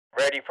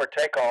ready for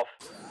takeoff.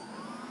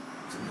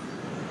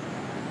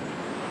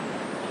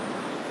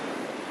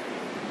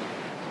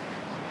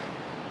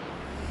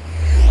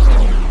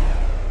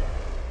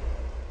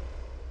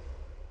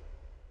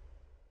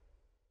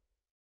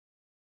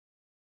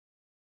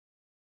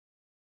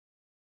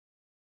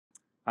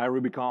 Hi,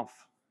 RubyConf.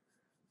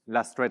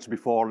 Last stretch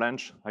before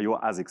lunch. Are you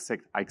as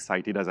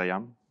excited as I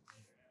am?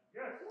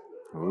 Yes.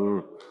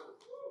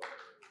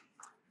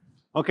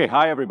 Okay,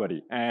 hi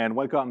everybody, and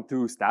welcome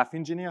to Staff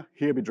Engineer,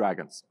 Here Be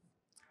Dragons.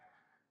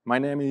 My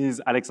name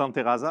is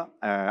Alexandre Terrasa.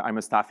 I'm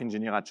a staff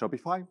engineer at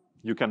Shopify.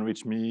 You can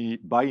reach me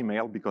by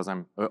email because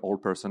I'm an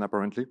old person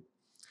apparently.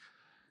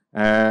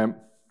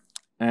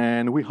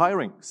 And we're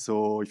hiring,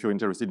 so if you're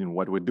interested in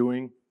what we're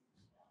doing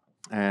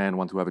and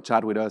want to have a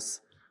chat with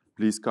us,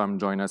 please come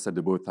join us at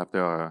the booth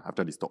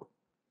after this talk.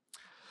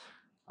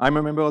 I'm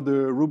a member of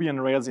the Ruby and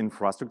Rails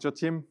infrastructure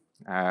team.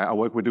 I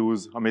work with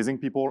those amazing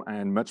people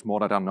and much more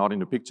that are not in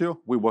the picture.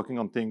 We're working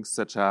on things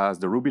such as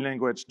the Ruby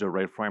language, the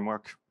Rails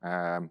framework,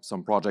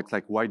 some projects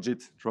like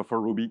YJIT, Truffle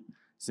Ruby,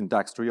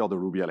 Syntax Tree, or the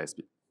Ruby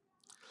LSP.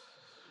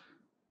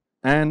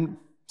 And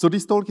so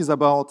this talk is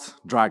about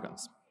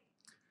dragons.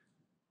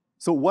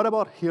 So what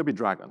about Here Be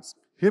Dragons?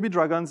 Here Be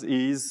Dragons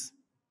is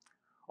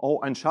all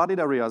uncharted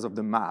areas of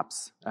the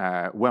maps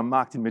were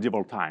marked in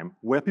medieval time,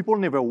 where people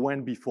never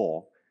went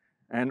before,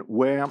 and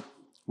where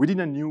we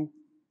didn't know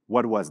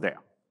what was there.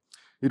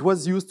 It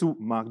was used to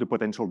mark the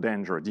potential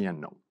danger, the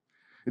unknown.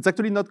 It's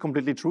actually not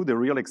completely true. The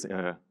real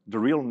expression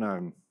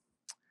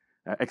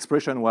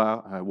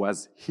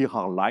was "here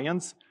are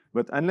lions,"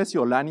 but unless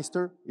you're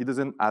Lannister, it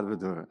doesn't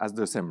have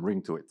the same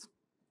ring to it.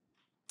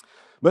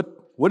 But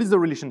what is the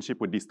relationship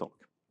with this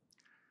talk?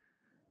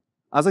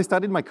 As I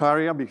started my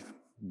career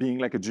being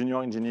like a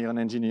junior engineer, an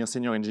engineer,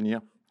 senior engineer,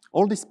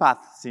 all these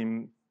paths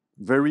seem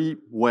very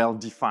well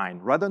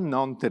defined, rather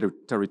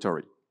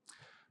non-territory.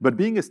 But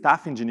being a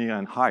staff engineer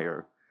and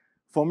higher,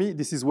 for me,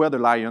 this is where the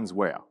lions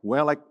were,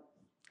 where like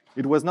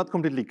it was not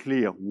completely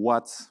clear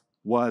what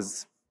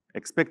was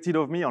expected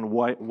of me and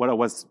what I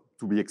was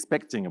to be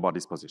expecting about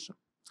this position.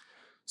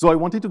 So I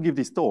wanted to give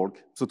this talk,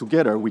 so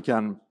together we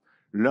can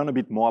learn a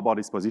bit more about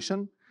this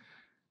position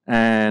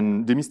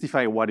and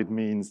demystify what it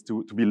means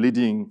to be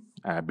leading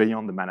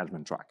beyond the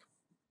management track.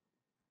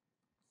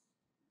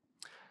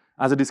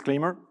 As a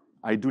disclaimer,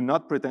 I do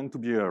not pretend to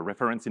be a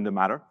reference in the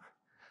matter.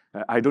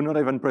 I do not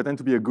even pretend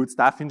to be a good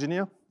staff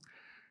engineer.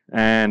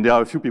 And there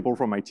are a few people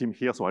from my team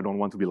here, so I don't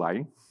want to be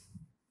lying.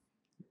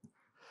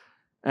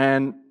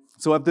 And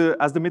so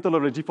as the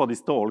methodology for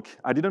this talk,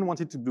 I didn't want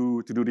it to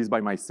do this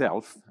by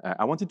myself.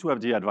 I wanted to have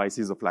the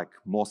advices of like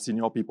more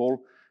senior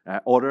people,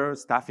 other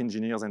staff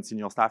engineers and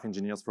senior staff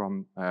engineers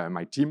from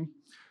my team.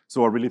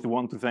 So I really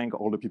want to thank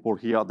all the people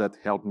here that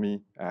helped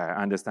me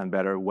understand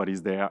better what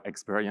is their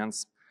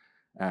experience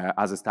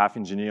as a staff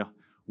engineer,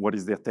 what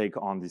is their take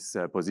on this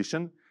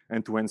position,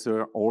 and to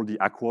answer all the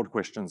awkward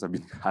questions I've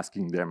been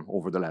asking them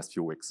over the last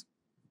few weeks.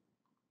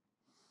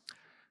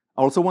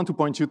 I also want to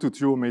point you to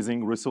two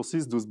amazing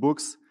resources, those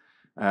books.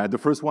 The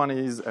first one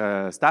is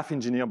Staff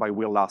Engineer by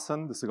Will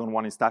Larson. The second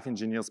one is Staff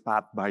Engineer's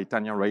Path by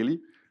Tanya Rayleigh.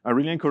 I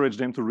really encourage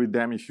them to read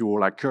them if you're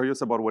like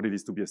curious about what it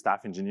is to be a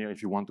staff engineer,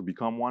 if you want to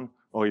become one,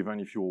 or even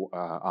if you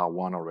are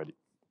one already.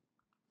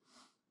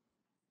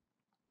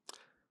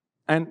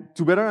 And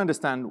to better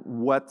understand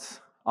what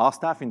are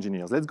staff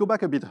engineers, let's go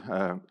back a bit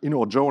in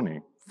our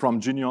journey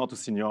from junior to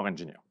senior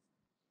engineer.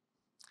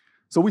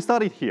 So we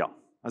started here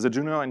as a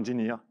junior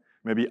engineer,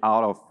 maybe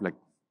out of like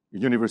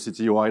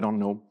university or I don't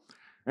know.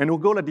 And our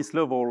goal at this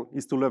level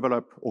is to level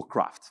up our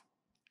craft.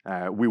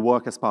 We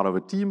work as part of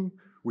a team.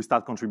 We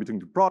start contributing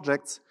to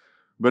projects,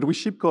 but we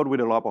ship code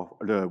with a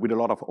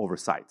lot of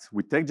oversight.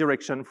 We take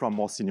direction from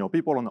more senior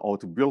people on how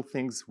to build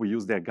things. We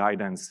use their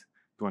guidance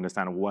to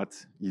understand what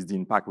is the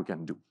impact we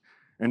can do.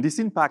 And this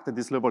impact at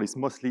this level is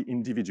mostly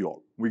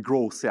individual. We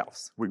grow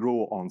ourselves. We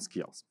grow our own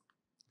skills.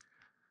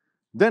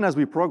 Then as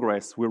we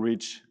progress, we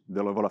reach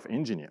the level of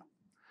engineer.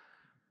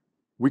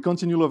 We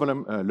continue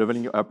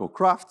leveling up our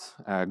craft,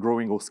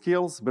 growing our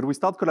skills, but we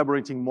start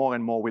collaborating more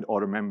and more with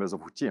other members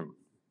of our team.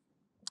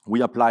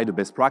 We apply the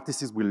best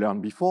practices we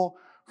learned before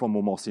from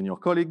our more senior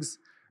colleagues,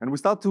 and we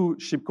start to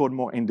ship code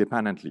more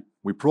independently.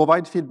 We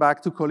provide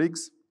feedback to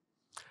colleagues,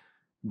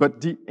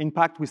 but the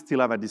impact we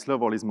still have at this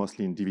level is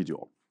mostly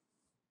individual.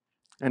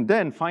 And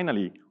then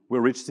finally, we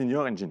reach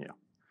senior engineer.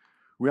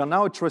 We are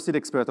now a trusted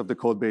expert of the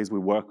code base we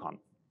work on.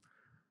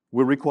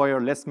 We require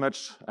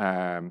much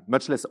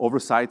less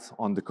oversight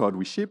on the code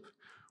we ship.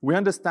 We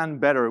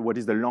understand better what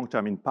is the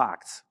long-term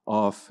impact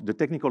of the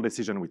technical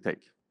decision we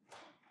take.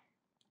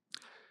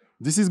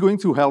 This is going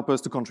to help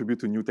us to contribute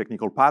to new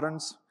technical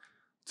patterns,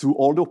 to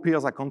hold our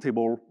peers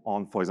accountable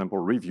on, for example,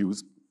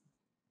 reviews,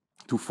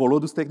 to follow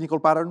those technical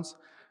patterns,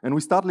 and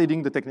we start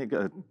leading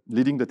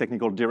the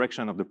technical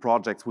direction of the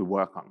projects we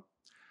work on.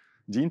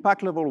 The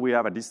impact level we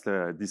have at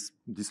the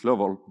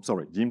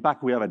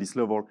impact we have at this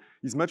level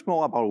is much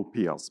more about our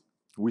peers.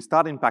 We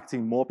start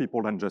impacting more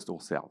people than just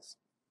ourselves.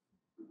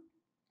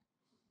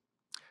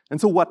 And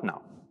so what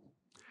now?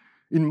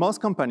 In most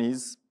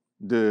companies,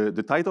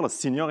 the title of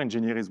senior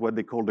engineer is what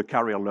they call the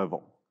career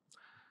level.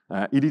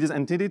 It is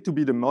intended to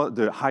be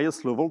the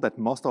highest level that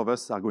most of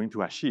us are going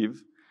to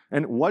achieve.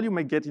 And while you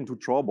may get into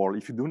trouble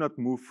if you do not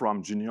move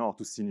from junior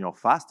to senior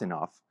fast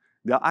enough,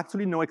 there are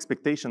actually no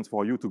expectations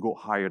for you to go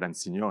higher than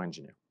senior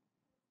engineer.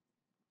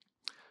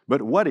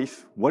 But what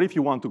if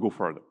you want to go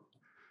further?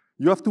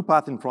 You have two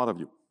paths in front of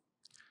you.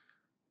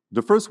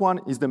 The first one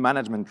is the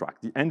management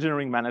track, the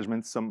engineering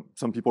management.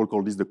 Some people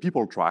call this the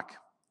people track,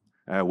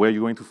 where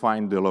you're going to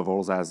find the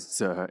levels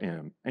as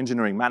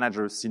engineering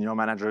manager, senior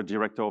manager,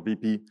 director,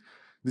 VP.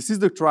 This is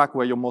the track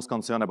where you're most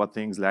concerned about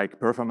things like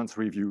performance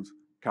reviews,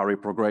 career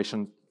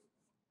progression.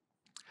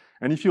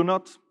 And if you're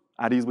not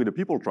at ease with the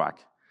people track,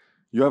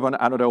 you have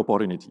another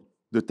opportunity,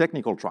 the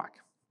technical track.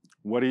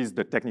 What is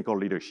the technical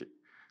leadership?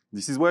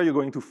 This is where you're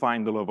going to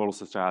find the levels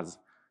such as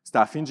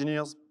staff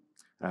engineers.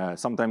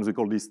 Sometimes we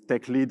call this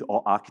tech lead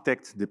or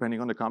architect,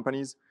 depending on the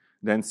companies.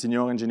 Then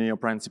senior engineer,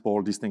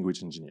 principal,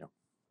 distinguished engineer.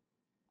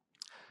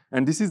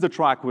 And this is the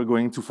track we're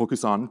going to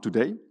focus on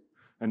today,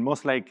 and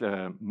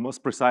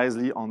most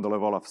precisely on the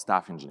level of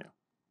staff engineer.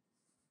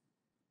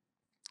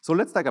 So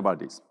let's talk about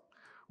this.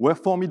 Where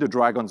for me the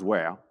dragons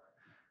were,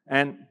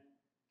 and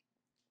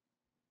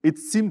it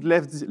seemed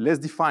less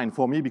defined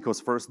for me because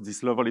first,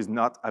 this level is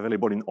not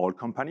available in all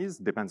companies,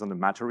 depends on the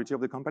maturity of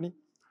the company.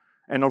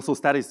 And also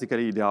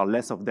statistically, there are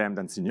less of them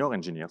than senior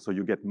engineers, so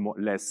you get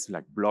less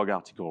like blog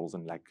articles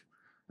and like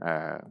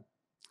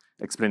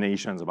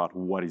explanations about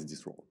what is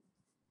this role.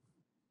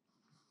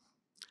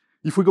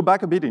 If we go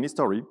back a bit in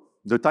history,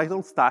 the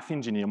title staff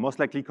engineer most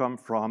likely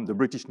comes from the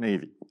British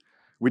Navy.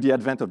 With the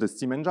advent of the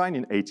steam engine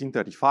in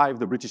 1835,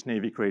 the British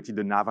Navy created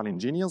the Naval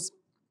Engineers,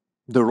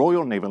 the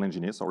Royal Naval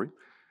Engineers, sorry,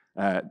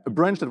 a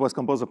branch that was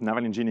composed of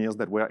naval engineers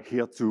that were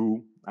here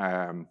to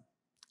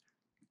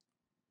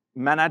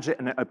manage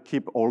and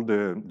upkeep all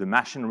the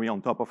machinery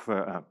on top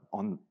of,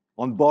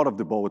 on board of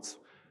the boats,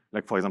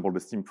 like for example, the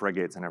steam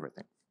frigates and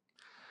everything.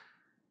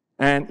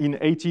 And in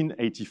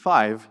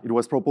 1885, it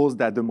was proposed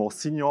that the more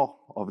senior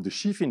of the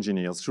chief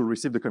engineers should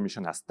receive the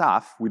commission as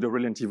staff with the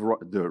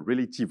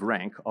relative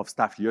rank of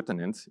staff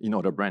lieutenant in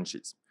other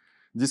branches.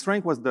 This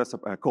rank was thus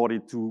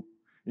accorded to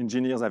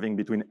engineers having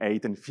between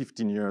 8 and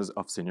 15 years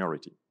of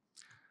seniority.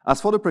 As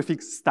for the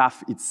prefix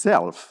staff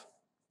itself,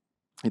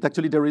 it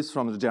actually derives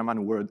from the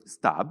German word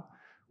Stab,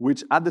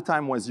 which at the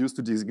time was used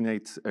to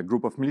designate a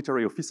group of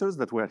military officers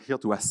that were here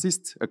to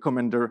assist a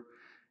commander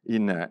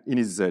in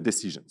his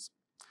decisions.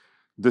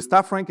 The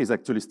staff rank is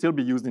actually still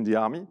be used in the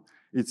army.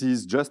 It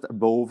is just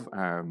above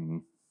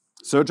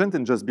sergeant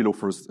and just below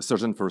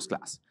sergeant first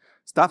class.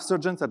 Staff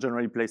sergeants are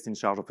generally placed in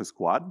charge of a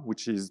squad,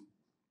 which is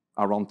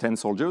around 10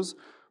 soldiers,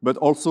 but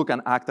also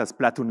can act as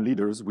platoon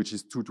leaders, which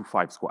is 2 to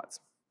 5 squads.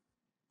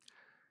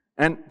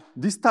 And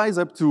this ties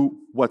up to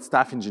what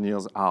staff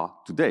engineers are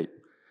today.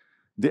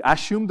 They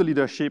assume the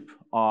leadership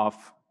of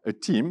a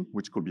team,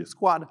 which could be a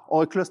squad,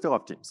 or a cluster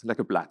of teams, like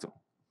a platoon.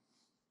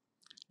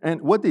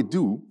 And what they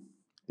do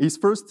is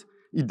first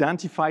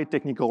identify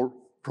technical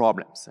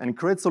problems and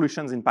create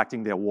solutions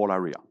impacting their whole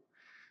area.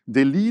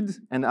 They lead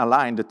and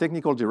align the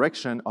technical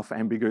direction of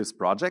ambiguous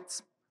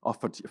projects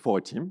for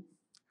a team.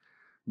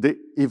 They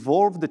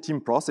evolve the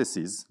team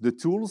processes, the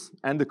tools,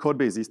 and the code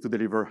bases to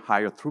deliver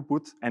higher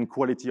throughput and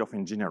quality of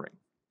engineering.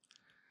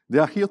 They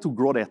are here to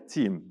grow their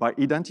team by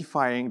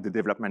identifying the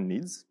development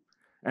needs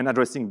and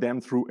addressing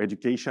them through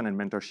education and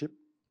mentorship.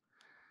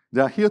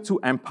 They are here to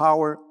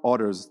empower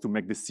others to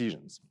make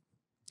decisions.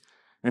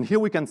 And here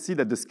we can see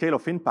that the scale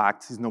of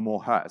impact is no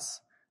more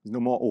us, is no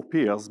more our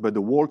peers, but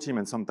the whole team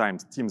and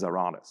sometimes teams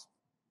around us.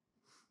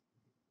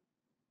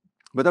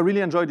 But I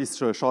really enjoyed this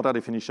shorter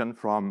definition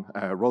from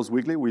Rose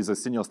Wigley, who is a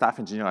senior staff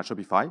engineer at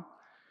Shopify.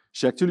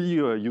 She actually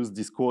used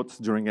this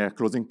quote during a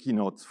closing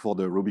keynote for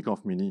the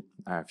RubyConf Mini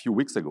a few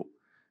weeks ago.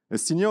 A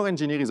senior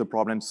engineer is a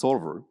problem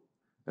solver.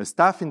 A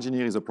staff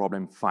engineer is a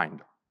problem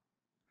finder.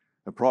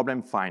 A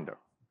problem finder.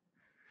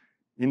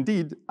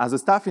 Indeed, as a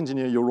staff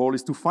engineer, your role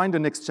is to find the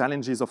next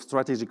challenges of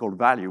strategical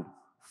value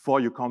for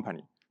your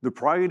company, the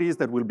priorities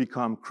that will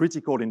become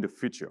critical in the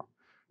future.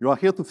 You are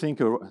here to think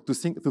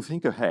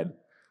ahead,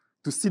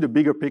 to see the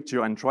bigger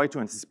picture and try to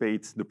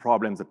anticipate the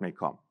problems that may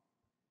come.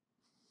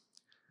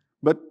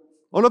 But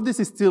all of this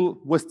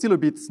was still a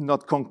bit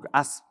not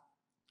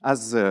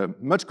as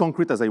much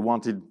concrete as I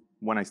wanted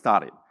when I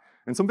started.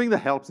 And something that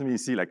helps me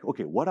see like,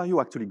 okay, what are you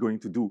actually going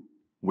to do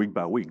week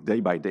by week, day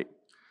by day?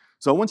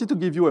 So I wanted to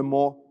give you a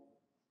more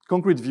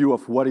concrete view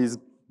of what is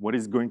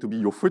going to be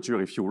your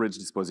future if you reach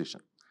this position.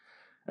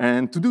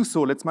 And to do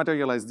so, let's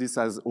materialize this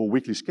as a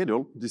weekly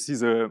schedule. This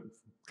is a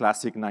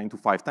classic 9 to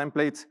 5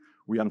 template.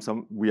 We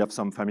have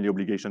some family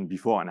obligation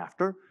before and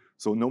after,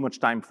 so no much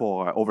time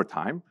for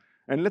overtime.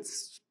 And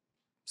let's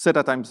set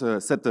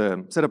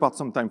apart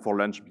some time for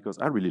lunch because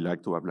I really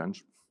like to have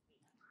lunch.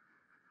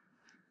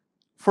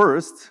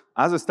 First,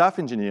 as a staff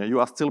engineer, you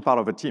are still part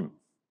of a team.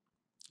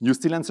 You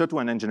still answer to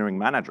an engineering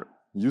manager.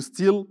 You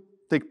still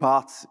take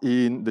part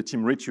in the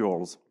team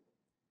rituals.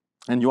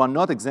 And you are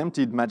not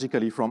exempted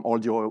magically from all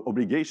your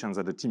obligations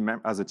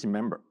as a team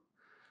member.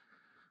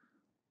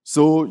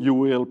 So you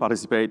will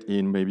participate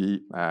in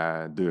maybe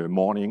the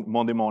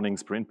Monday morning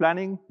sprint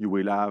planning. You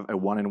will have a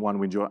one-on-one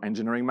with your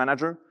engineering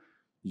manager.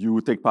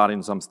 You take part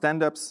in some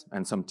stand-ups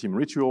and some team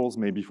rituals,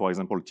 maybe, for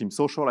example, team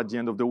social at the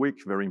end of the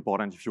week, very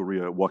important if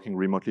you're working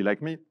remotely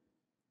like me.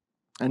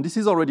 And this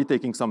is already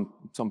taking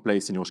some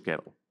place in your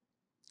schedule.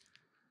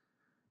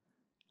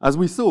 As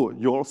we saw,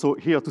 you're also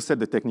here to set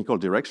the technical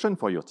direction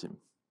for your team.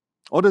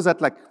 How does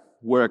that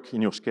work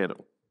in your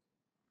schedule?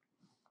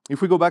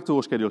 If we go back to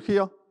our schedule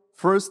here,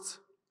 first,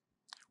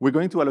 we're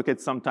going to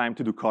allocate some time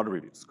to do code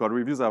reviews. Code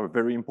reviews are a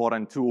very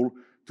important tool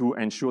to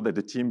ensure that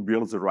the team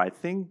builds the right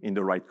thing in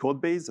the right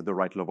code base at the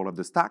right level of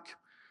the stack.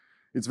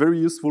 It's very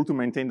useful to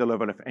maintain the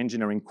level of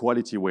engineering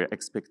quality we're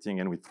expecting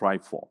and we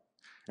thrive for.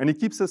 And it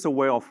keeps us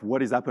aware of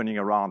what is happening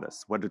around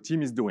us, what the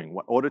team is doing,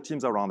 what other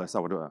teams around us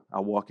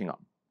are working on.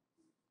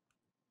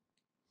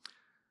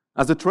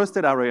 As a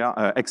trusted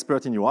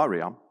expert in your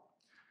area,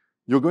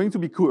 we're going to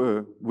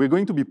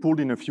be pulled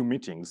in a few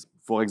meetings.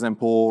 For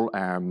example,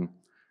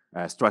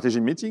 a strategy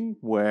meeting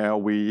where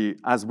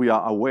as we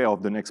are aware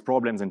of the next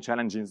problems and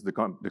challenges the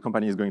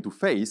company is going to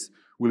face,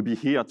 we'll be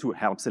here to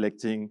help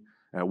selecting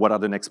what are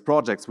the next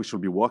projects we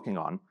should be working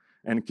on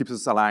and keeps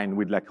us aligned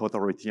with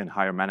authority and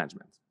higher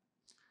management.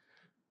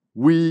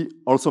 We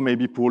also may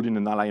be pulled in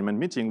an alignment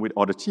meeting with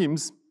other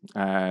teams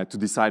to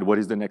decide what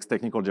is the next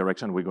technical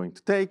direction we're going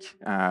to take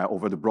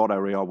over the broad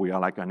area we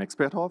are an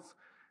expert of,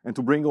 and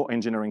to bring our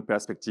engineering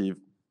perspective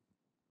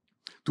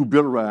to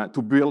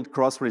build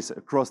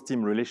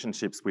cross-team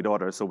relationships with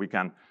others so we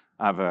can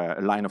have a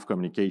line of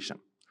communication.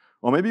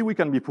 Or maybe we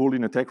can be pulled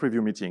in a tech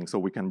review meeting so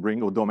we can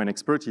bring our domain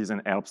expertise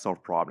and help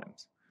solve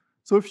problems.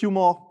 So a few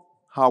more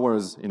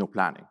hours in our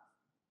planning.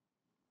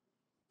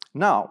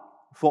 Now,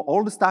 for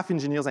all the staff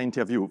engineers I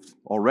interviewed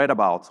or read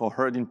about or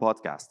heard in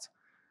podcasts,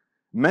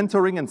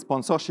 mentoring and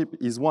sponsorship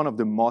is one of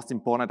the most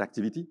important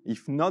activities,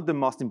 if not the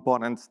most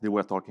important they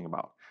were talking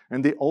about.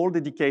 And they all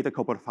dedicate a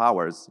couple of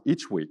hours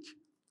each week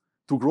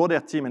to grow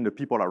their team and the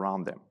people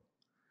around them.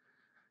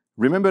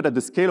 Remember that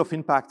the scale of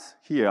impact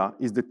here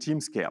is the team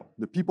scale,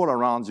 the people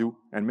around you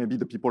and maybe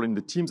the people in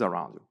the teams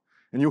around you.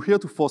 And you're here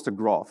to foster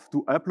growth,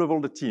 to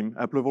up-level the team,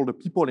 up-level the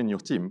people in your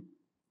team,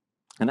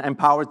 and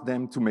empower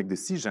them to make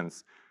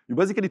decisions. You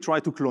basically try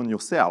to clone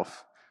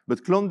yourself,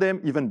 but clone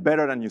them even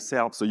better than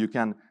yourself so you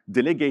can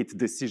delegate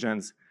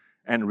decisions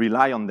and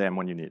rely on them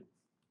when you need.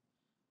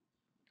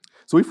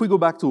 So if we go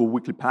back to our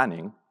weekly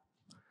planning,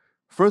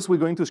 first we're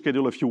going to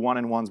schedule a few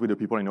one-on-ones with the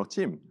people in our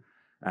team.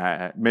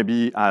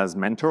 Maybe as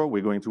mentor,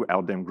 we're going to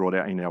help them grow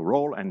in their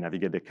role and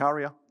navigate their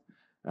career.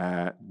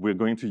 We're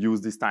going to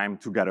use this time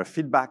to gather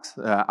feedback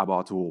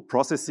about our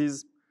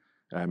processes.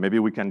 Maybe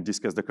we can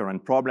discuss the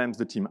current problems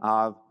the team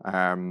have,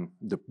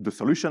 the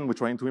solution we're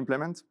trying to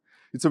implement.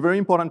 It's a very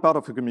important part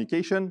of the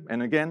communication.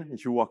 And again,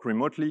 if you work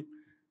remotely,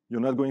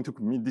 you're not going to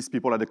meet these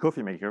people at the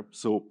coffee maker.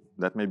 So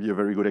that may be a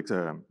very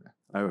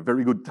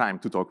good time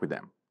to talk with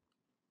them.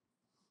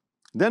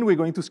 Then we're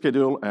going to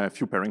schedule a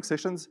few pairing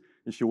sessions.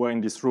 If you were in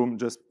this room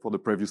just for the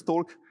previous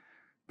talk,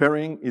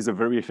 pairing is a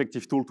very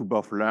effective tool to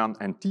both learn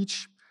and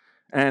teach.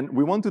 And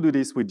we want to do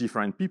this with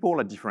different people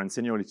at different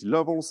seniority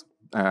levels.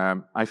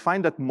 I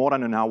find that more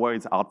than an hour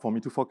is hard for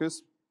me to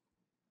focus.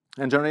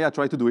 And generally, I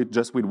try to do it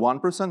just with one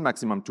person,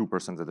 maximum 2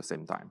 persons at the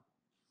same time.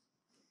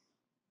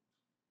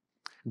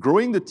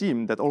 Growing the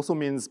team, that also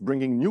means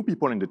bringing new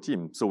people in the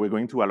team. So we're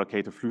going to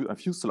allocate a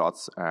few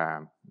slots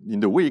in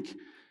the week,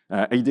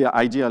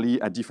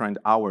 ideally at different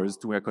hours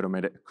to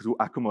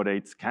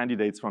accommodate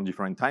candidates from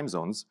different time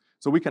zones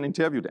so we can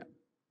interview them.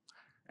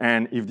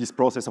 And if this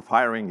process of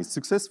hiring is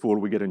successful,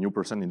 we get a new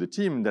person in the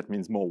team. That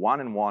means more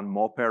one-on-one,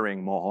 more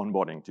pairing, more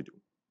onboarding to do.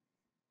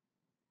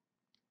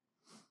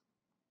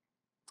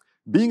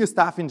 Being a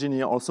staff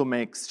engineer also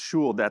makes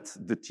sure that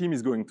the team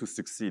is going to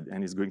succeed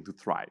and is going to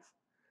thrive.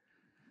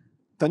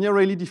 Tanya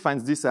Reilly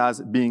defines this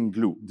as being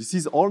glue. This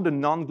is all the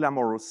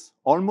non-glamorous,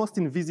 almost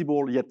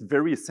invisible, yet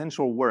very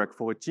essential work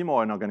for a team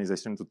or an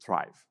organization to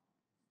thrive.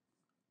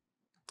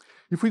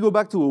 If we go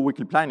back to our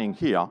weekly planning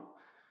here,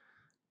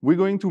 we're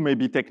going to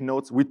maybe take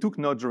notes. We took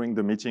notes during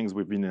the meetings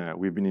we've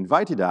been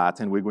invited at,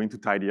 and we're going to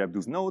tidy up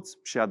those notes,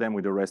 share them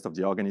with the rest of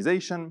the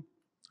organization.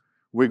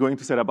 We're going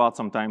to set apart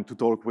some time to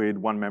talk with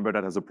one member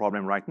that has a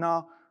problem right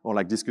now,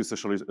 or discuss a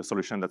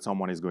solution that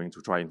someone is going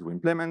to try to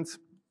implement.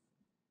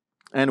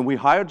 And we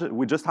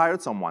just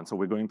hired someone, so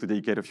we're going to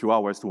dedicate a few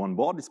hours to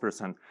onboard this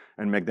person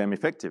and make them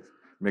effective,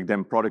 make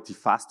them productive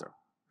faster.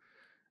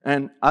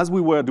 And as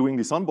we were doing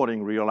this onboarding,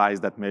 we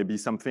realized that maybe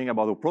something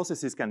about our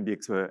processes can be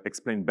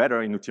explained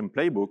better in the team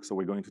playbook, so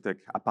we're going to take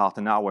apart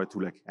an hour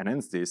to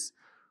enhance this,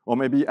 or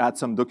maybe add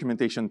some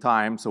documentation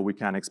time so we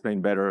can explain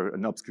better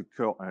an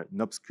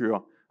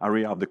obscure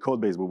area of the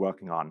code base we're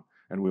working on,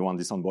 and we want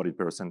this onboarded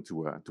person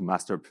to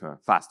master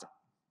faster.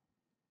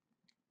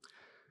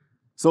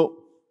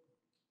 So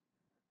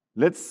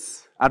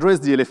let's address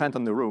the elephant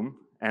in the room,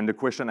 and the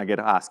question I get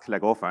asked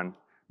often,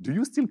 do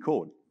you still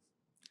code?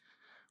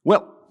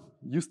 Well,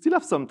 you still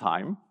have some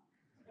time.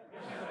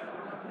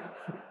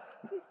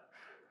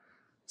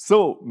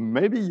 So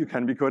maybe you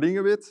can be coding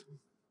a bit.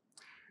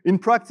 In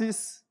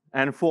practice,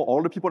 And for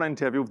all the people I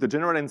interviewed, the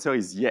general answer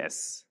is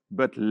yes,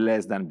 but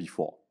less than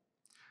before.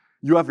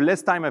 You have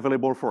less time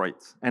available for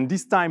it. And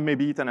this time may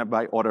be eaten up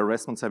by other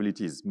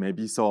responsibilities,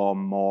 maybe some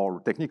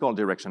more technical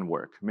direction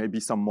work, maybe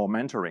some more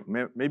mentoring,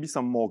 maybe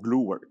some more glue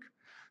work.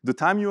 The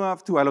time you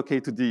have to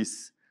allocate to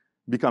this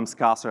becomes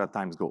scarcer as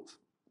time goes.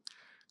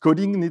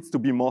 Coding needs to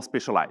be more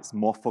specialized,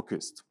 more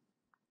focused.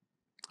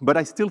 But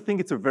I still think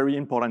it's a very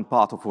important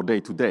part of our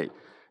day-to-day.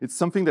 It's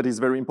something that is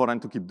very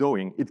important to keep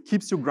doing. It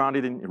keeps you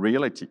grounded in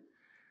reality.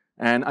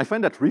 And I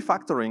find that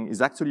refactoring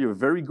is actually a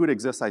very good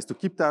exercise to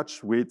keep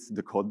touch with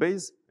the code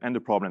base and the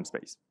problem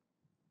space.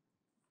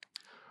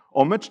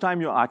 How much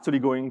time you're actually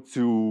going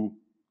to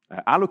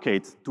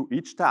allocate to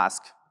each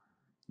task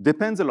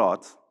depends a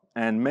lot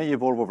and may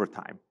evolve over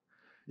time.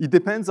 It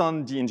depends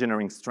on the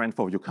engineering strength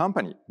of your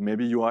company.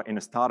 Maybe you are in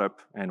a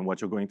startup and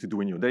what you're going to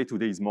do in your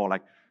day-to-day is more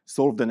like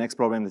solve the next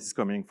problem that is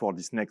coming for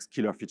this next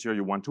killer feature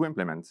you want to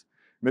implement.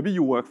 Maybe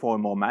you work for a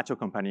more mature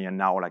company and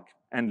now like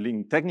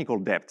handling technical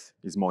debt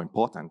is more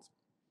important.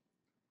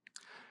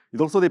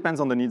 It also depends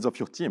on the needs of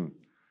your team.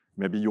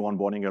 Maybe you're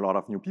onboarding a lot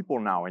of new people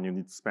now and you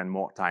need to spend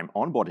more time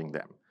onboarding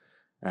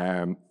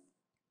them.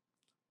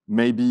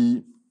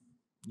 Maybe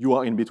you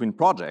are in between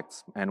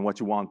projects and what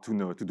you want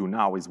to do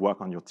now is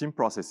work on your team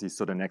processes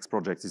so the next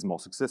project is more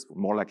successful,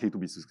 more likely to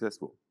be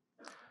successful.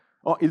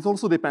 Or it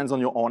also depends on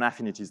your own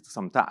affinities to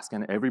some task,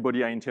 and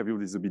everybody I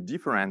interviewed is a bit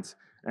different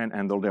and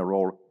handle their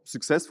role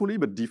successfully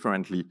but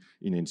differently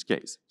in each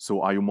case.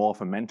 So are you more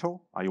of a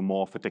mentor? Are you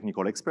more of a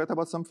technical expert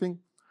about something?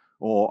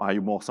 Or are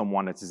you more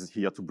someone that is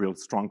here to build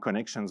strong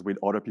connections with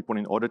other people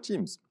in other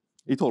teams?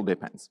 It all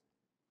depends.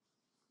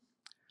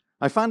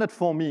 I find that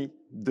for me,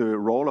 the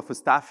role of a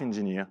staff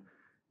engineer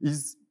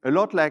is a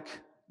lot like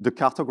the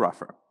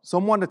cartographer,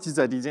 someone that is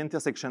at the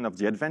intersection of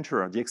the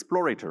adventurer, the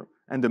explorator,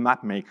 and the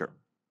map maker.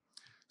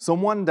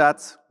 Someone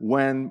that,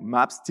 when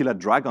maps still had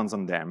dragons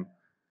on them,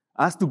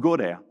 has to go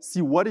there,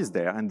 see what is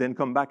there, and then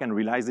come back and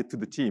realize it to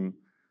the team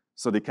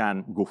so they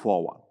can go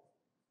forward.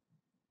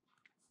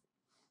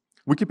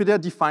 Wikipedia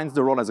defines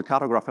the role as a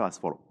cartographer as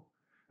follows.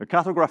 A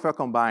cartographer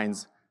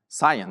combines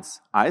science,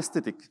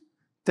 aesthetic,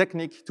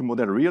 technique to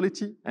model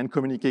reality and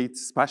communicate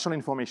spatial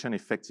information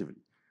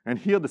effectively. And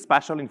here the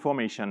spatial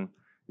information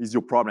is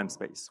your problem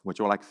space, what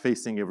you're like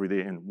facing every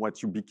day and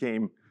what you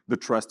became the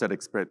trusted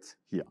expert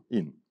here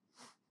in.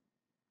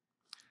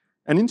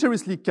 And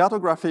interestingly,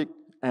 cartographic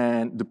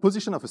and the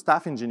position of a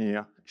staff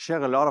engineer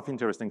share a lot of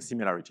interesting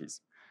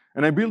similarities.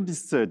 And I built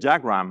this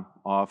diagram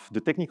of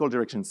the technical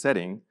direction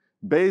setting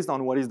based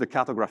on what is the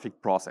cartographic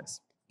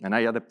process. And I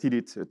adapted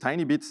it a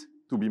tiny bit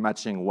to be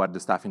matching what the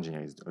staff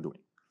engineer is doing.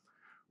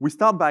 We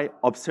start by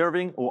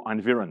observing our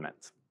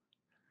environment.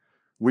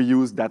 We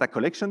use data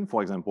collection,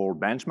 for example,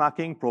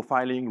 benchmarking,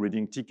 profiling,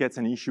 reading tickets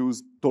and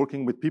issues,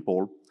 talking with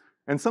people,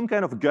 and some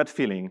kind of gut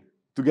feeling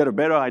to get a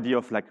better idea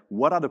of like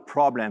what are the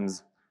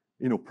problems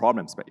in our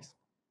problem space.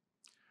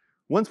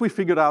 Once we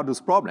figured out those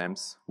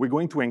problems, we're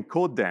going to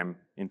encode them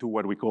into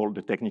what we call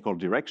the technical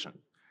direction.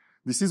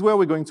 This is where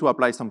we're going to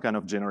apply some kind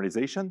of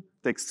generalization,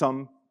 take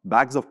some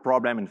bags of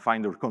problem and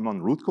find the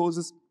common root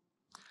causes,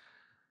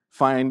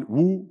 find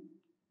who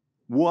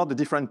are the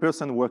different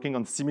persons working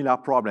on similar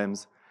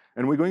problems,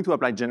 and we're going to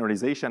apply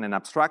generalization and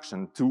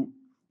abstraction to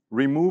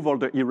remove all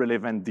the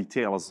irrelevant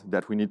details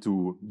that we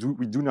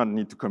do not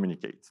need to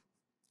communicate.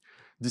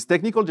 This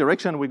technical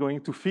direction, we're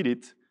going to feed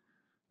it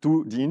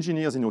to the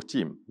engineers in your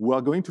team who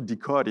are going to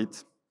decode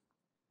it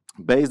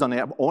based on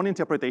their own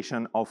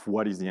interpretation of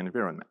what is the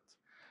environment.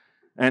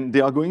 And they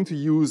are going to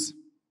use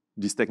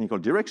this technical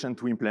direction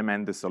to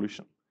implement the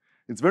solution.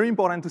 It's very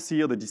important to see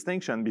here the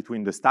distinction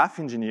between the staff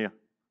engineer,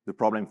 the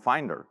problem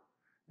finder,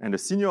 and the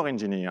senior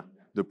engineer,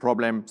 the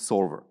problem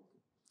solver.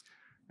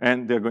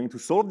 And they're going to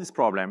solve this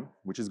problem,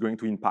 which is going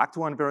to impact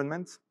our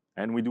environment,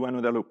 and we do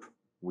another loop.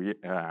 We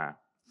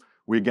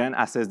again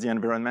assess the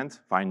environment,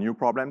 find new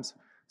problems,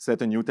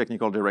 set a new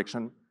technical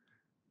direction,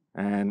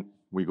 and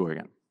we go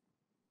again.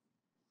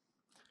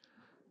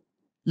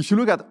 If you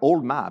look at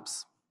old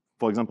maps,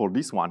 for example,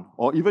 this one,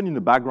 or even in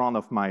the background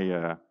of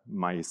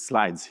my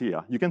slides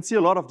here, you can see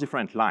a lot of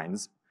different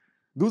lines.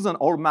 Those are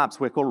old maps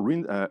were called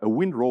a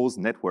windrose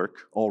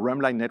network or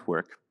Rumline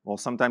network, or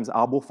sometimes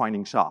arbor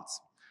finding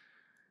charts.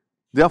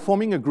 They are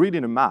forming a grid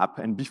in a map,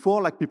 and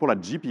before, like people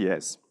had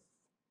GPS,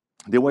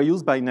 they were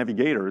used by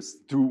navigators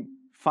to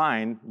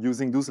find,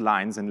 using those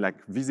lines and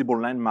like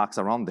visible landmarks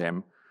around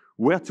them,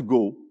 where to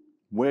go,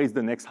 where is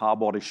the next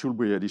harbor they should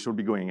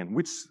be going, and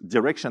which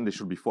direction they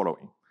should be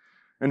following.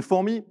 And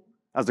for me,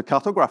 as a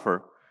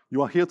cartographer,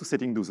 you are here to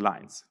set those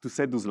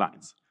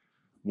lines.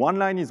 One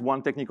line is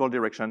one technical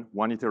direction,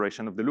 one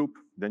iteration of the loop.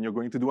 Then you're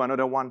going to do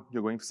another one,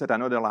 you're going to set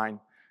another line,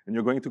 and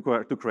you're going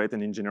to create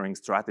an engineering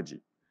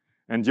strategy.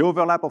 And the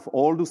overlap of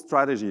all those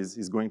strategies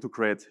is going to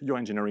create your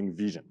engineering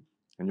vision.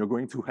 And you're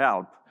going to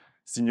help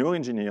senior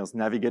engineers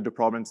navigate the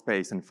problem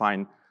space and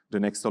find the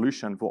next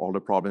solution for all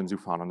the problems you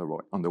found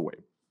on the way.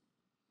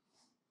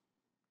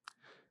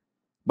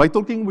 By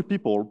talking with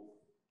people,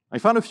 I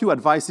found a few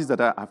advices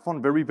that I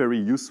found very, very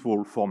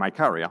useful for my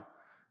career,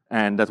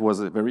 and that was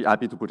very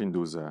happy to put in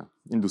those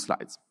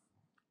slides.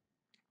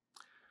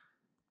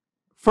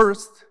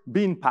 First,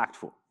 be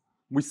impactful.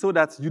 We saw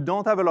that you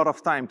don't have a lot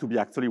of time to be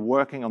actually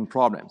working on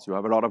problems. You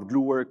have a lot of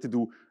glue work to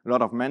do, a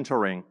lot of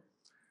mentoring.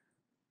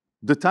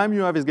 The time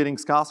you have is getting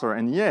scarcer,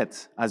 and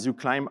yet, as you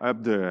climb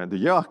up the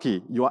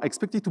hierarchy, you are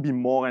expected to be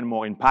more and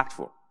more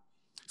impactful.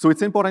 So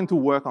it's important to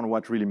work on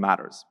what really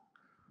matters.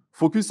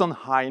 Focus on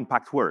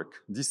high-impact work.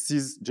 This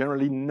is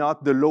generally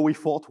not the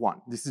low-effort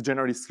one. This is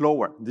generally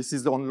slower. This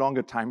is on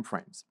longer time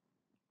frames.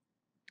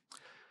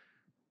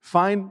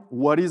 Find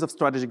what is of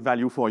strategic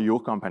value for your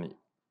company.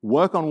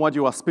 Work on what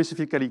you are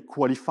specifically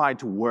qualified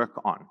to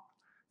work on.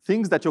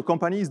 Things that your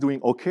company is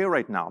doing okay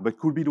right now, but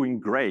could be doing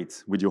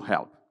great with your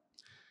help.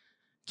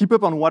 Keep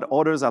up on what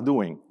others are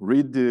doing.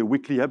 Read the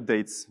weekly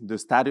updates,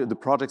 the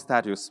project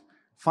status.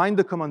 Find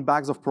the common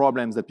bags of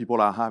problems that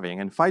people are having,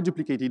 and find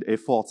duplicated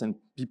efforts and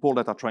people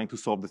that are trying to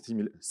solve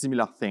the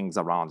similar things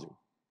around you.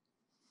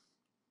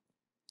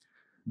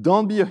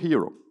 Don't be a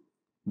hero.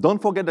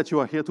 Don't forget that you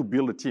are here to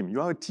build a team.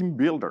 You are a team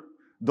builder.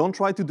 Don't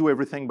try to do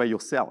everything by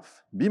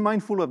yourself. Be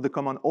mindful of the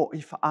common, oh,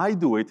 if I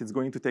do it, it's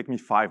going to take me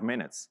 5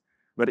 minutes.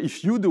 But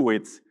if you do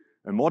it,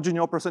 a more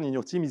junior person in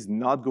your team is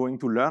not going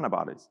to learn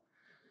about it.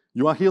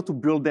 You are here to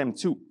build them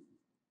too.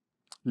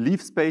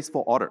 Leave space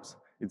for others.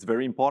 It's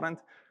very important.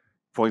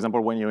 For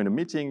example, when you're in a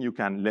meeting, you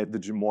can let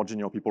the more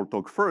junior people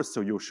talk first, so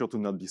you're sure to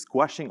not be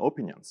squashing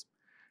opinions.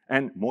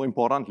 And more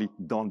importantly,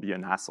 don't be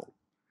an asshole.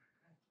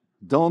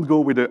 Don't go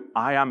with the,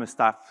 I am a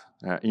staff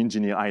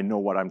engineer, I know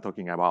what I'm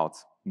talking about.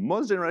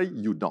 Most generally,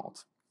 you don't.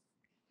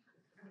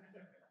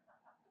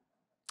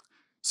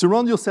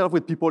 Surround yourself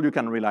with people you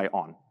can rely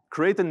on.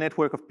 Create a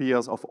network of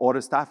peers of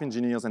other staff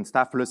engineers and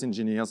staff plus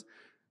engineers,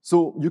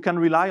 so you can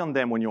rely on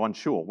them when you're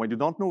unsure, when you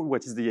don't know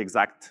what is the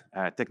exact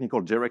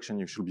technical direction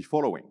you should be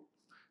following.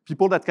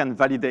 People that can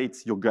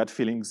validate your gut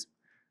feelings,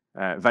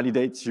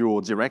 validate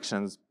your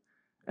directions,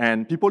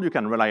 and people you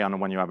can rely on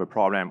when you have a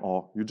problem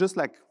or you're just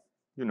like,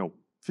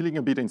 feeling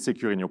a bit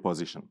insecure in your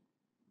position.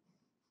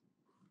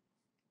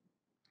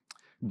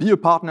 Be a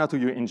partner to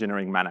your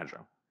engineering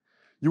manager.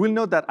 You will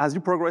note that as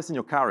you progress in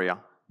your career,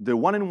 the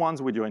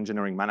one-on-ones with your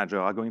engineering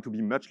manager are going to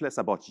be much less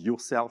about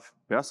yourself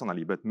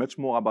personally, but much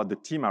more about the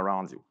team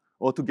around you,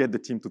 or to get the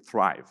team to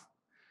thrive.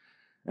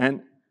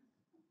 And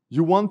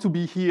you want to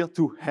be here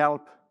to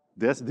help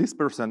this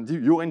person,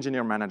 your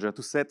engineer manager,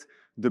 to set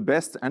the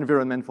best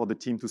environment for the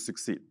team to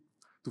succeed,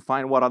 to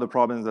find what are the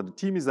problems that the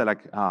team is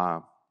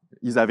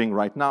having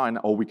right now, and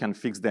how we can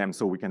fix them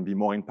so we can be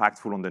more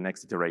impactful on the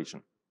next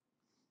iteration.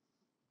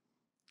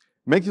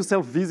 Make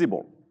yourself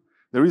visible.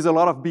 There is a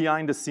lot of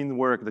behind-the-scenes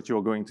work that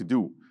you're going to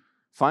do.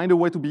 Find a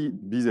way to be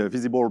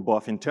visible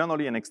both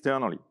internally and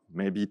externally.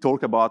 Maybe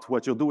talk about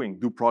what you're doing,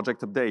 do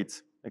project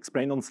updates,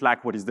 explain on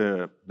Slack what is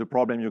the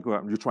problem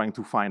you're trying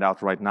to find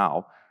out right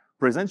now.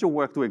 Present your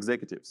work to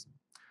executives.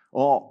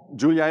 Or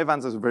Julia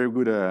Evans has a very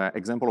good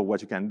example of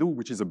what you can do,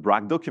 which is a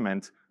brag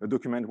document, a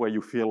document where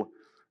you fill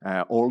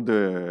all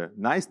the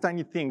nice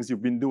tiny things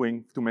you've been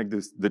doing to make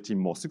the team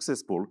more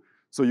successful,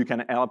 so you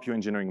can help your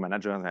engineering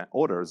manager and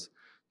others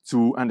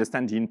to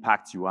understand the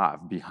impact you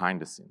have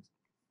behind the scenes.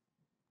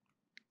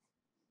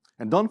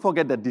 And don't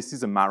forget that this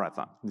is a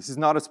marathon. This is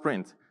not a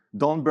sprint.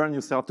 Don't burn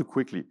yourself too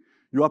quickly.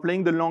 You are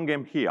playing the long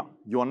game here.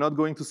 You are not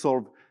going to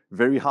solve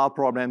very hard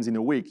problems in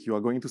a week. You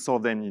are going to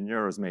solve them in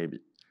years, maybe.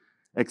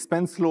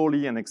 Expand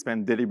slowly and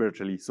expand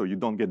deliberately so you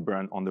don't get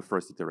burned on the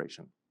first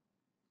iteration.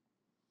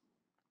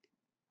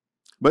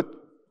 But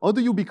how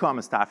do you become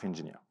a staff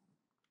engineer?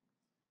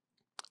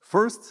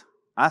 First,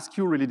 ask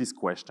you really this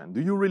question.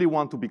 Do you really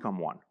want to become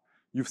one?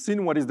 You've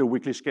seen what is the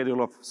weekly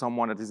schedule of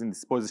someone that is in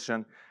this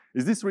position.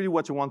 Is this really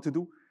what you want to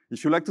do?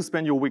 If you like to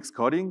spend your weeks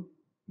coding,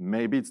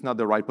 maybe it's not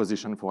the right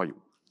position for you.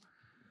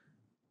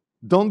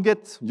 Don't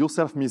get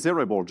yourself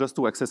miserable just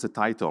to access a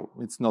title.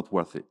 It's not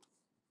worth it.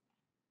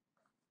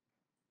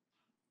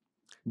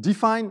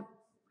 Define,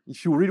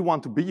 if you really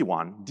want to be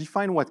one,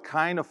 define what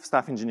kind of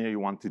staff engineer you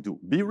want to do.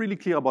 Be really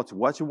clear about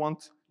what you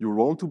want your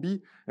role to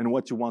be and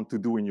what you want to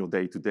do in your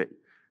day-to-day.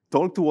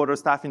 Talk to other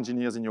staff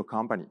engineers in your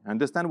company.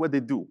 Understand what they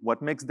do,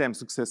 what makes them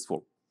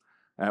successful.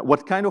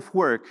 What kind of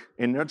work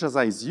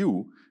energizes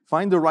you,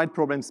 find the right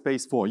problem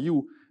space for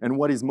you, and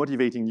what is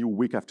motivating you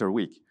week after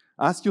week.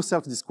 Ask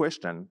yourself this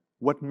question,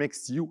 what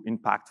makes you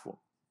impactful?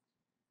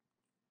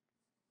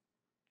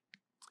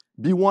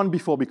 Be one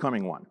before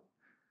becoming one.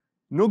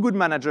 No good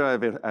manager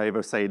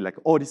ever said like,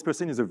 oh, this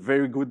person is a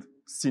very good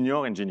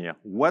senior engineer.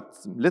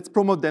 Let's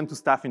promote them to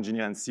staff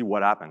engineer and see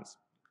what happens.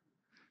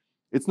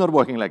 It's not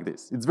working like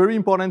this. It's very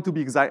important to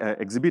be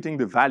exhibiting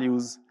the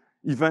values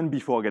even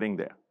before getting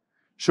there.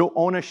 Show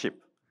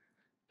ownership.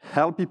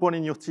 Help people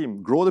in your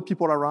team. Grow the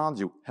people around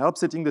you. Help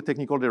setting the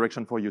technical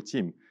direction for your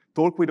team.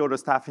 Talk with other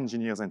staff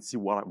engineers and see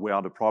where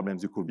are the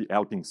problems you could be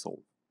helping solve.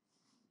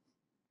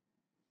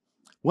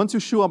 Once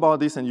you're sure about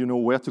this and you know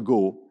where to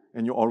go,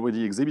 and you're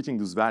already exhibiting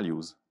those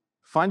values,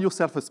 find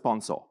yourself a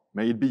sponsor.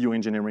 May it be your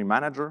engineering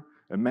manager,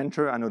 a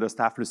mentor, another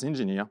staff plus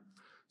engineer,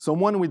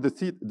 someone with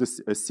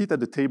a seat at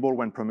the table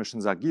when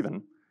promotions are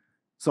given,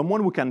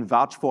 someone who can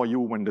vouch for you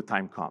when the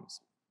time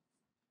comes.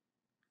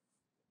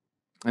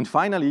 And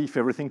finally, if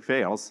everything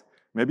fails,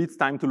 Maybe it's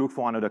time to look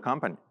for another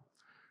company.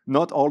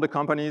 Not all the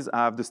companies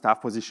have the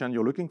staff position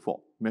you're looking for.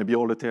 Maybe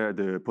all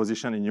the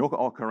position in your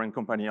current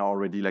company are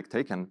already like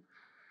taken.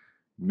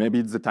 Maybe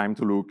it's the time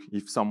to look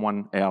if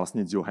someone else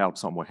needs your help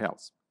somewhere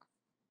else.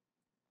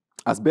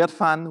 As Bert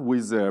Fan, who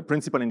is a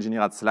principal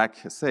engineer at Slack,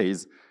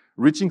 says,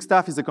 reaching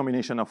staff is a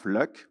combination of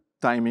luck,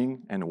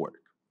 timing, and work.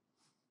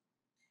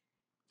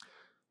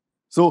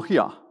 So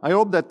here, I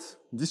hope that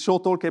this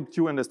short talk helped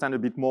you understand a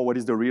bit more what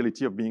is the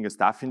reality of being a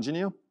staff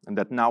engineer, and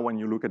that now when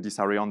you look at this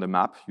area on the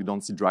map, you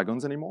don't see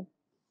dragons anymore.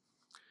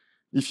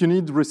 If you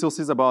need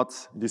resources about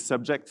this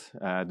subject,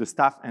 the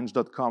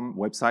staffeng.com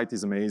website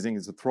is amazing.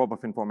 It's a trove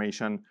of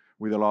information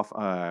with a lot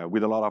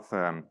of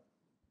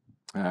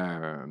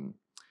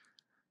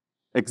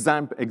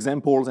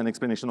examples and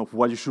explanation of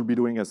what you should be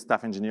doing as a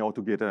staff engineer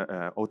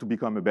or to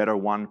become a better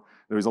one.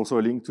 There is also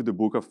a link to the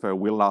book of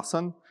Will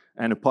Larson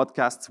and a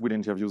podcast with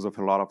interviews of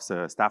a lot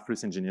of staff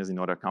risk engineers in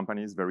other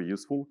companies, very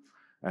useful.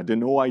 The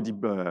No ID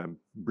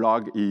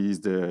blog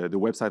is the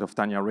website of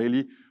Tanya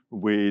Rayleigh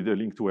with a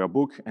link to her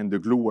book, and the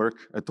glue work,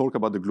 a talk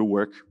about the glue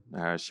work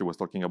we were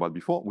talking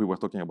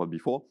about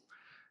before.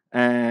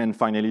 And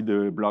finally,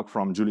 the blog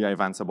from Julia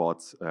Evans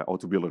about how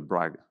to build a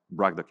brag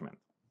document.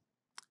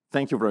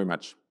 Thank you very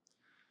much.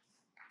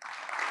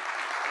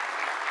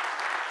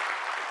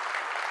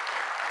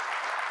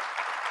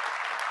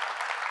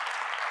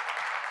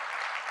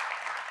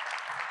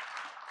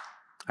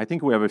 I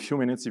think we have a few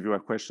minutes if you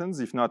have questions.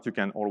 If not, you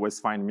can always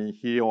find me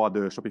here or at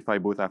the Shopify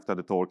booth after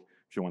the talk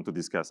if you want to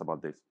discuss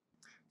about this.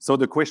 So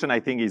the question, I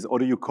think, is how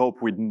do you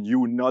cope with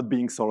you not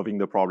solving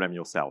the problem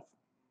yourself?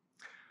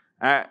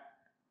 I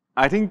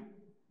think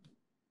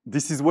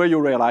this is where you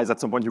realize at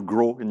some point you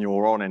grow in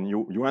your role and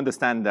you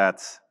understand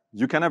that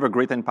you can have a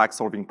great impact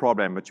solving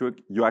problem, but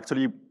you're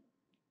actually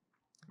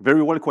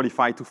very well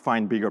qualified to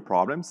find bigger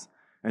problems.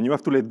 And you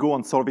have to let go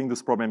on solving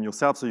this problem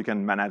yourself so you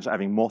can manage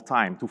having more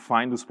time to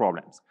find those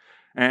problems.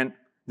 And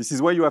this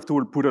is where you have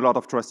to put a lot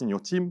of trust in your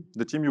team,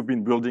 the team you've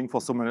been building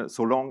for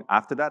so long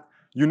after that.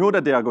 You know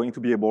that they are going to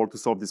be able to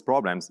solve these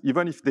problems,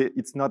 even if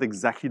it's not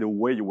exactly the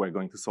way you were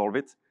going to solve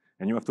it.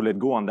 And you have to let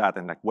go on that.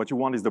 And like what you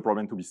want is the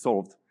problem to be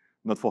solved,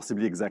 not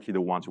possibly exactly the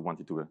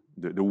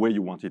way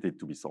you wanted it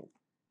to be solved.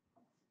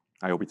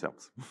 I hope it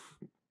helps.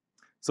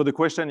 So the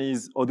question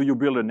is, how do you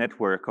build a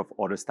network of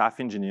other staff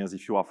engineers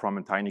if you are from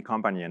a tiny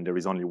company and there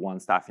is only one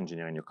staff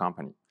engineer in your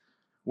company?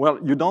 Well,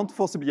 you don't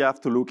possibly have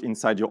to look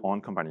inside your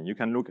own company. You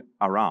can look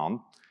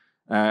around.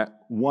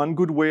 One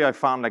good way I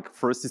found,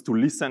 first is to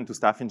listen to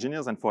staff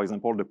engineers. And for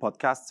example, the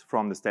podcast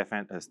from the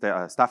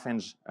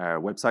StaffEng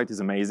website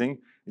is amazing.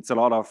 It's a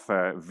lot of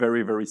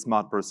very, very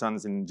smart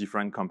persons in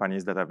different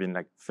companies that have been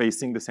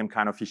facing the same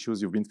kind of issues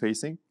you've been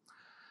facing.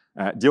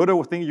 The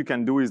other thing you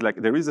can do is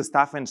there is a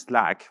StaffEng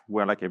Slack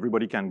where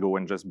everybody can go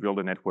and just build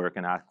a network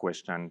and ask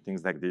questions,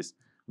 things like this.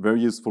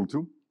 Very useful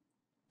too.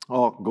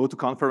 Or go to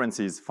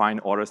conferences, find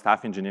other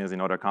staff engineers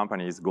in other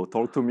companies, go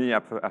talk to me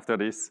after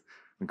this,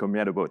 and come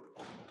here at the boat.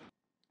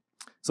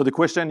 So the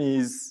question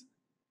is,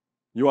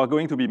 you are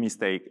going to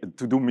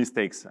do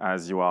mistakes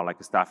as you are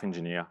a staff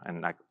engineer,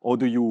 and how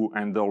do you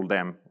handle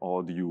them,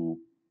 or do you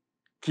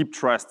keep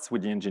trust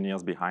with the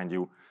engineers behind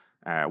you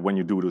when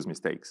you do those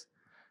mistakes?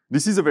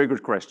 This is a very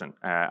good question.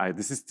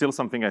 This is still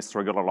something I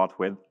struggle a lot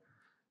with.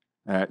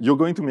 You're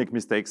going to make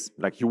mistakes.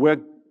 You were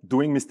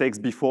doing mistakes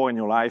before in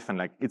your life,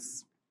 and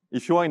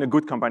if you are in a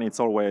good company,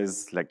 it's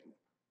always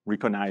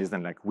recognized,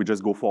 and we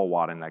just go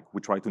forward and we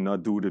try to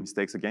not do the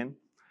mistakes again.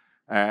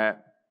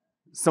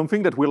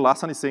 Something that Will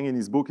Larson is saying in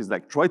his book is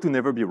try to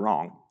never be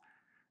wrong.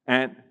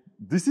 And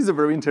this is a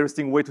very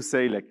interesting way to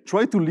say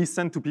try to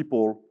listen to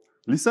people,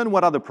 listen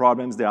what are the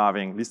problems they're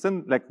having,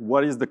 listen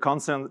what are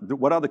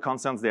the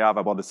concerns they have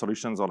about the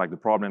solutions or the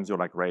problems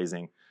you're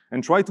raising,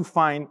 and try to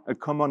find a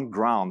common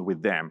ground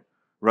with them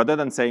rather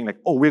than saying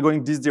oh, we're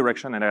going this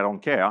direction and I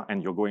don't care,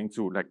 and you're going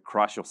to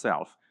crush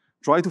yourself.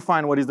 Try to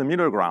find what is the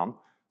middle ground,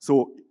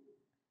 so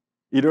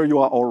either you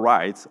are all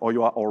right or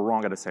you are all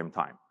wrong at the same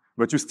time.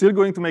 But you're still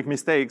going to make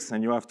mistakes,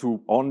 and you have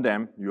to own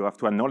them, you have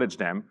to acknowledge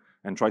them,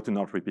 and try to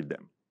not repeat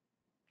them.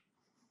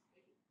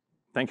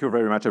 Thank you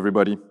very much,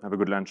 everybody. Have a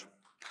good lunch.